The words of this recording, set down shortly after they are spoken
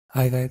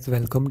Hi guys,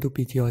 welcome to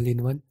PG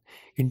All-in-One.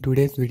 In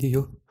today's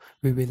video,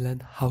 we will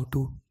learn how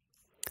to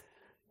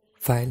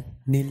file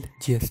nil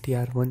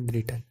GSTR1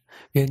 return.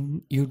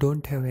 When you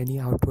don't have any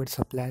outward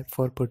supply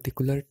for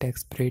particular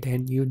tax period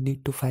and you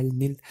need to file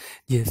nil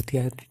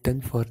GSTR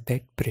return for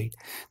that period.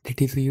 That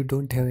is, you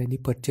don't have any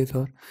purchase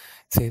or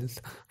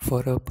sales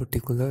for a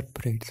particular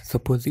period.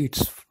 Suppose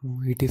it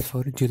is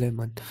for July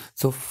month.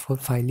 So for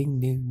filing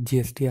nil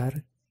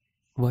GSTR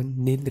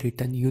nil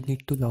return, you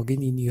need to log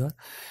in your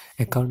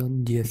account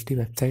on GST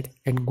website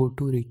and go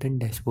to return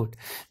dashboard.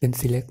 Then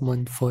select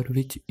month for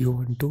which you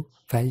want to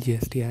file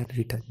GSTR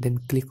return. Then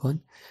click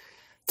on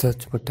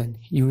search button.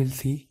 You will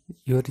see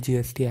your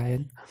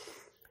GSTIN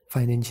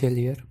financial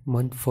year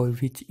month for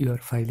which you are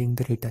filing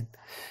the return.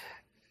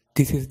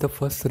 This is the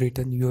first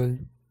return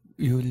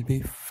you will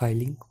be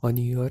filing on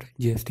your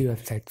GST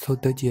website. So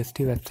the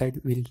GST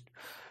website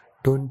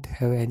don't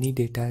have any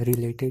data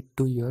related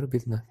to your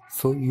business,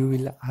 so you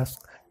will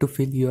ask to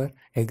fill your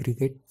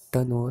aggregate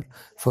turnover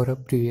for a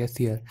previous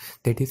year,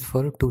 that is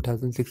for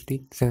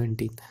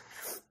 2016-17,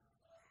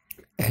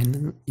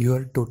 and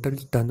your total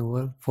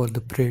turnover for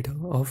the period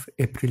of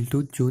April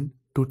to June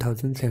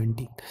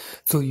 2017.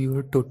 So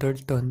your total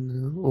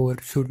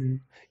turnover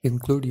should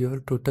include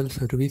your total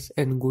service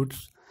and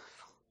goods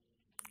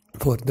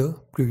for the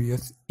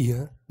previous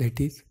year, that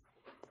is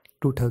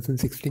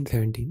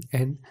 2016-17,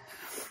 and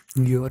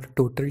your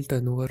total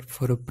turnover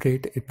for a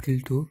period April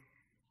to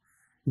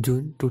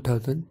June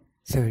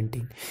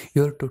 2017.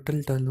 Your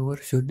total turnover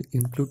should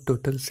include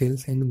total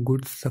sales and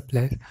goods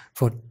supplies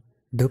for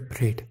the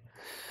period.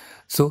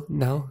 So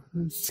now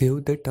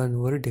save the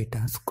turnover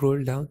data,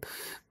 scroll down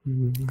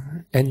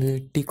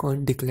and tick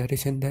on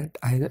declaration that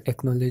I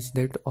acknowledge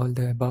that all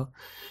the above,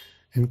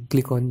 and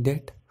click on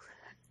that,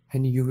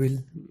 and you will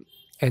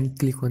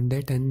click on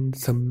that and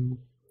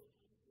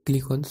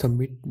click on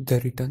submit the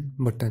return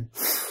button.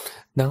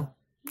 Now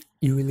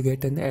you will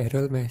get an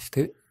error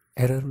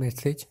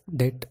message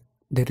that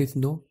there is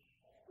no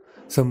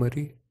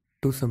summary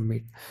to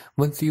submit.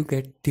 Once you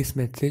get this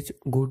message,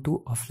 go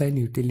to offline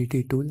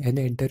utility tool and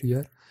enter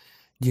your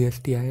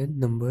GSTIN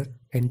number,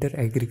 enter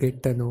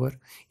aggregate turnover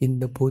in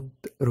the both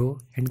row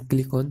and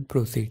click on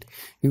proceed.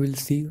 You will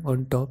see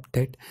on top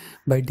that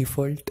by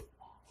default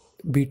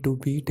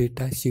B2B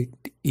data sheet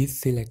is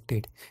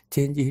selected.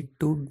 Change it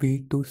to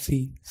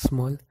B2C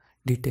small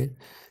detail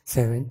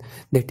 7,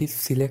 that is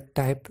select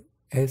type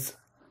as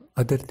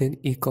other than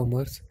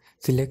e-commerce,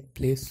 select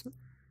place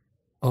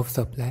of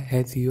supply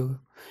as your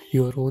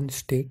own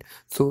state,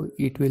 so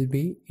it will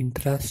be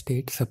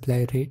intra-state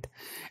supply rate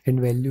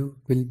and value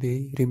will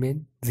be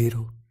remain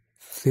 0.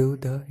 Save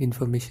the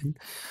information,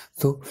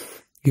 so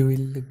you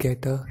will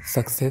get a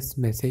success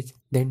message.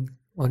 Then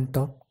on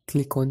top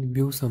click on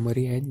view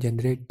summary and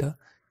generate the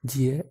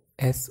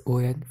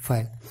GSON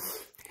file.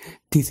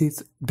 This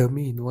is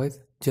dummy invoice,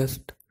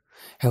 just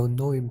have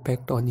no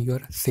impact on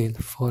your sale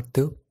for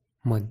the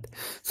month.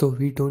 So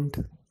we don't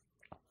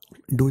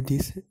do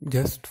this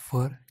just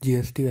for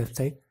GST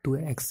website to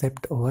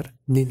accept our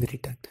nil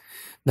return.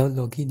 Now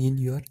log in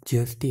your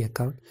GST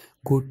account,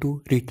 go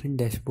to return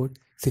dashboard,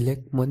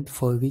 select month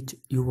for which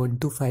you want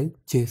to file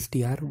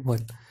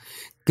GSTR1.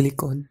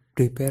 Click on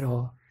prepare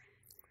or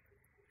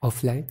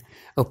offline,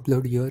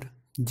 upload your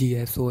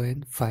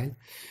GSON file.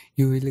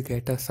 You will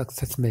get a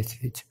success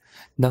message.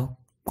 Now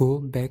go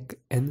back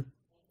and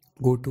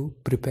go to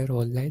prepare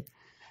online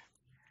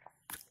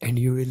and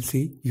you will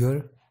see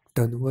your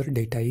turnover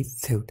data is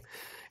saved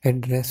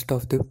and rest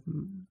of the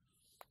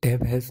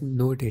tab has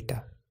no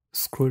data.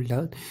 Scroll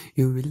down,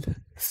 you will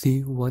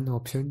see one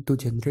option to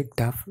generate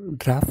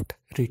draft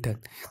return.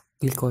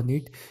 Click on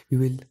it. You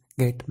will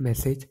get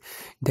message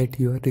that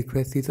your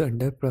request is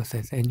under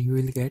process and you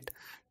will get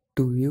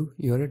to view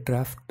your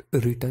draft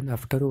return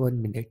after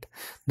 1 minute.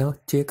 Now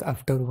check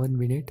after 1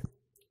 minute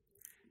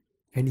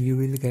and you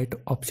will get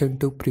option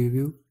to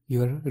preview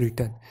your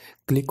return.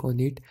 Click on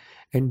it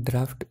and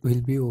draft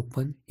will be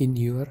open in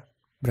your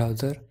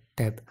browser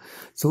tab.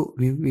 So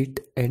view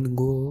it and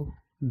go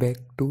back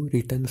to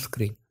return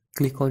screen.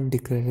 Click on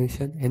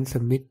declaration and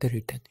submit the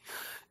return.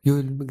 You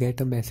will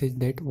get a message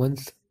that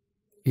once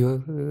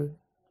your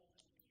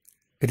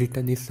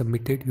return is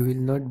submitted, you will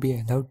not be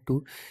allowed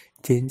to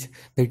change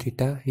the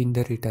data in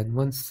the return.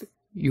 Once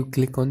you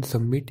click on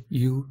submit,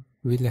 you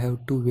will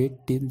have to wait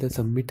till the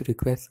submit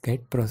request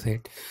get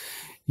processed.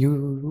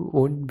 You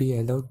won't be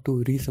allowed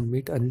to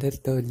resubmit unless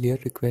the earlier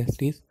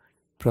request is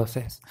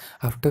processed.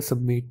 After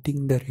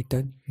submitting the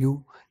return,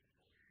 you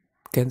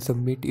can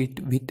submit it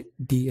with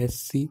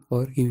DSC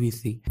or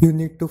EVC. You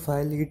need to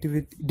file it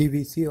with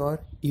DVC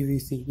or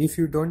EVC. If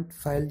you don't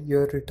file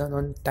your return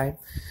on time,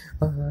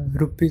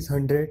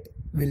 ₹100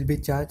 will be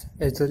charged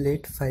as a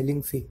late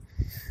filing fee.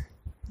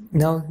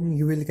 Now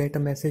you will get a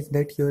message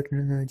that your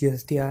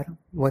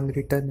GSTR1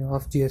 return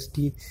of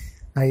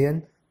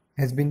GSTIN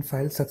has been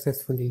filed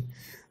successfully.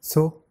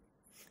 So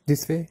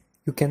this way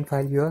you can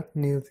file your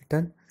new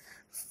return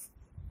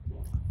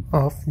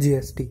of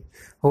GST.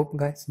 Hope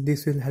guys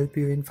this will help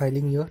you in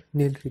filing your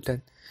nil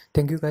return.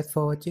 Thank you guys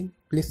for watching.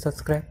 Please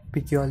subscribe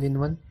PG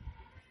All-in-One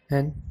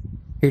and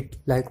hit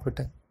like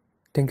button.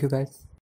 Thank you guys.